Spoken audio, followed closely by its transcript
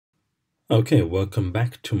Okay, welcome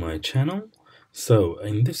back to my channel. So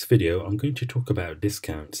in this video, I'm going to talk about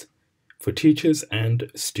discounts for teachers and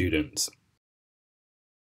students.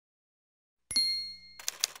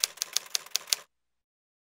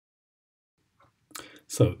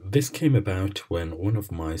 So this came about when one of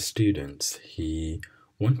my students, he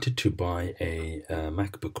wanted to buy a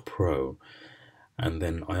MacBook Pro, and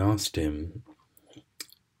then I asked him,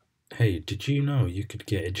 hey, did you know you could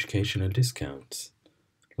get educational discounts,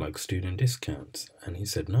 like student discounts? And he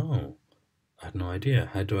said, no, I had no idea.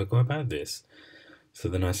 How do I go about this? So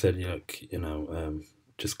then I said,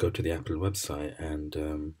 just go to the Apple website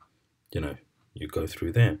and, you go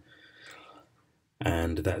through there.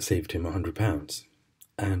 And that saved him £100.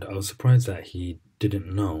 And I was surprised that he didn't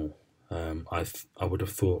know. I would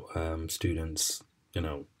have thought students,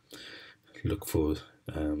 look for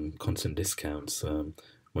constant discounts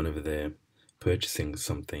whenever they're purchasing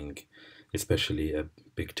something, especially a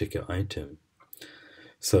big ticket item.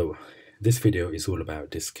 So this video is all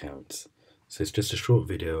about discounts. So it's just a short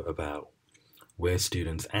video about where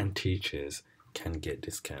students and teachers can get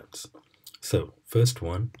discounts. So first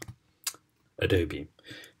one, Adobe.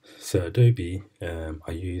 So Adobe,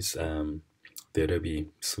 I use the Adobe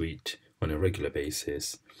suite on a regular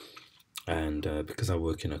basis, and because I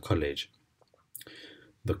work in a college,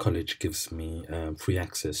 the college gives me free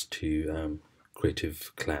access to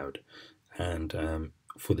Creative Cloud, and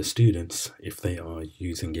for the students, if they are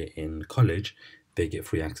using it in college, they get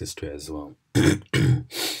free access to it as well.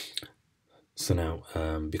 So now,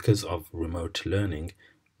 because of remote learning,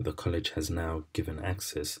 the college has now given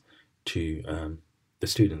access to the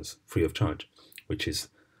students free of charge, which is,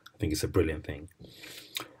 I think, it's a brilliant thing.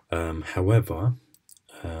 However,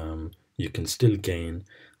 you can still gain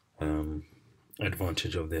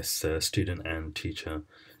advantage of this student and teacher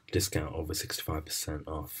discount over 65%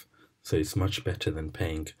 off. So it's much better than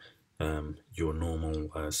paying your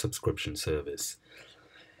normal subscription service.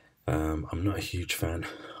 I'm not a huge fan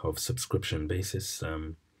of subscription basis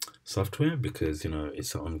software because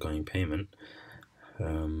it's an ongoing payment,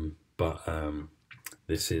 but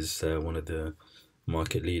this is one of the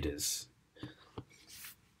market leaders.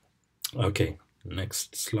 Okay,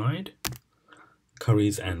 next slide.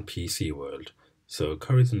 Currys and PC World. So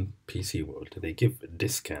Currys and PC World, they give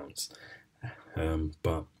discounts,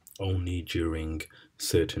 but only during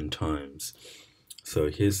certain times.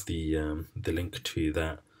 So here's the link to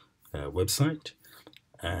that website,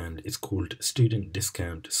 and it's called Student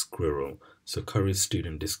Discount Squirrel. So Currys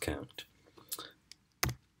student discount.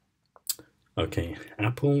 Okay,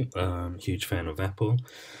 Apple, huge fan of Apple.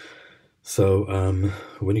 So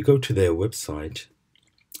when you go to their website,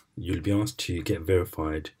 you'll be asked to get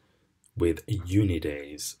verified with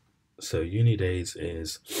Unidays. So Unidays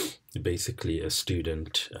is basically a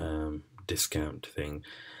student discount thing,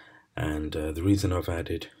 and the reason I've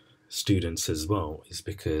added students as well is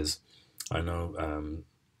because I know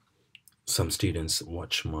some students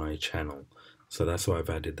watch my channel, so that's why I've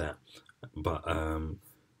added that. But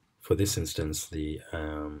for this instance, the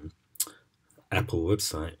Apple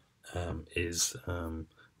website is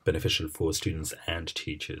beneficial for students and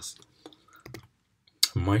teachers.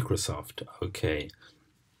 Microsoft, okay.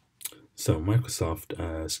 So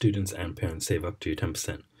Microsoft, students and parents save up to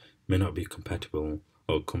 10%. May not be compatible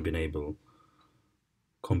or combinable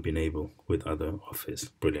with other offers.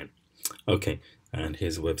 Brilliant. Okay, and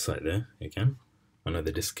here's a website there again.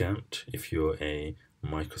 Another discount if you're a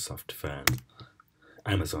Microsoft fan.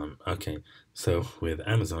 Amazon, okay. So with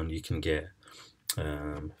Amazon, you can get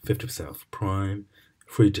 50% off Prime,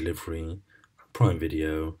 free delivery, Prime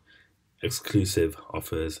Video, exclusive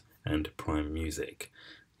offers, and Prime Music.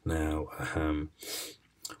 Now,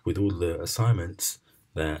 with all the assignments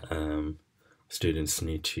that students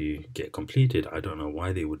need to get completed, I don't know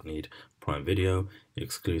why they would need Prime Video,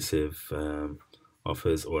 exclusive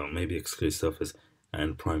offers, or maybe exclusive offers,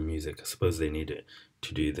 and Prime Music. I suppose they need it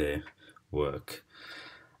to do their work.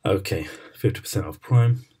 Okay, 50% off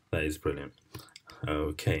Prime, that is brilliant.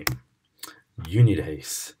 Okay,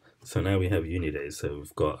 Unidays. So now we have Unidays. So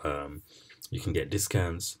we've got you can get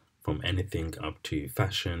discounts from anything up to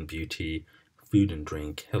fashion, beauty, food and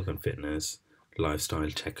drink, health and fitness,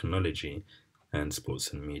 lifestyle, technology, and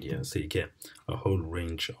sports and media. So you get a whole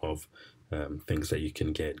range of things that you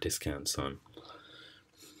can get discounts on.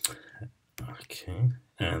 Okay,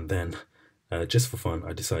 and then just for fun,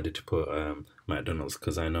 I decided to put McDonald's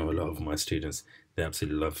because I know a lot of my students, they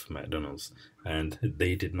absolutely love McDonald's, and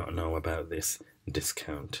they did not know about this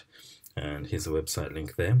discount. And here's a website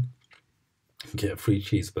link there. Get a free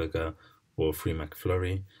cheeseburger, or free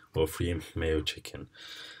McFlurry, or free mayo chicken.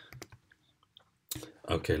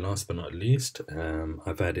 Okay, last but not least,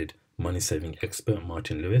 I've added money saving expert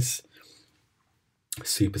Martin Lewis,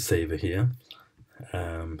 super saver here.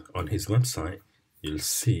 On his website, you'll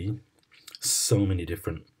see so many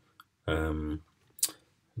different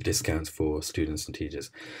discounts for students and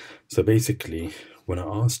teachers. So basically, when I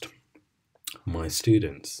asked my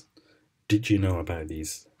students, did you know about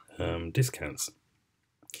these discounts?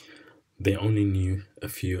 They only knew a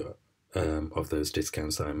few of those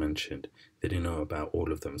discounts that I mentioned. They didn't know about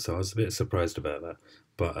all of them, so I was a bit surprised about that.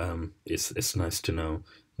 But it's nice to know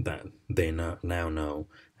that they now know,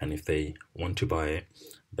 and if they want to buy it,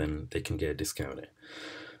 then they can get a discount.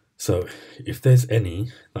 So if there's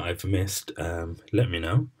any that I've missed, let me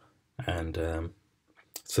know, and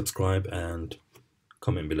subscribe and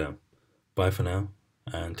comment below. Bye for now,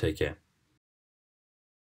 and take care.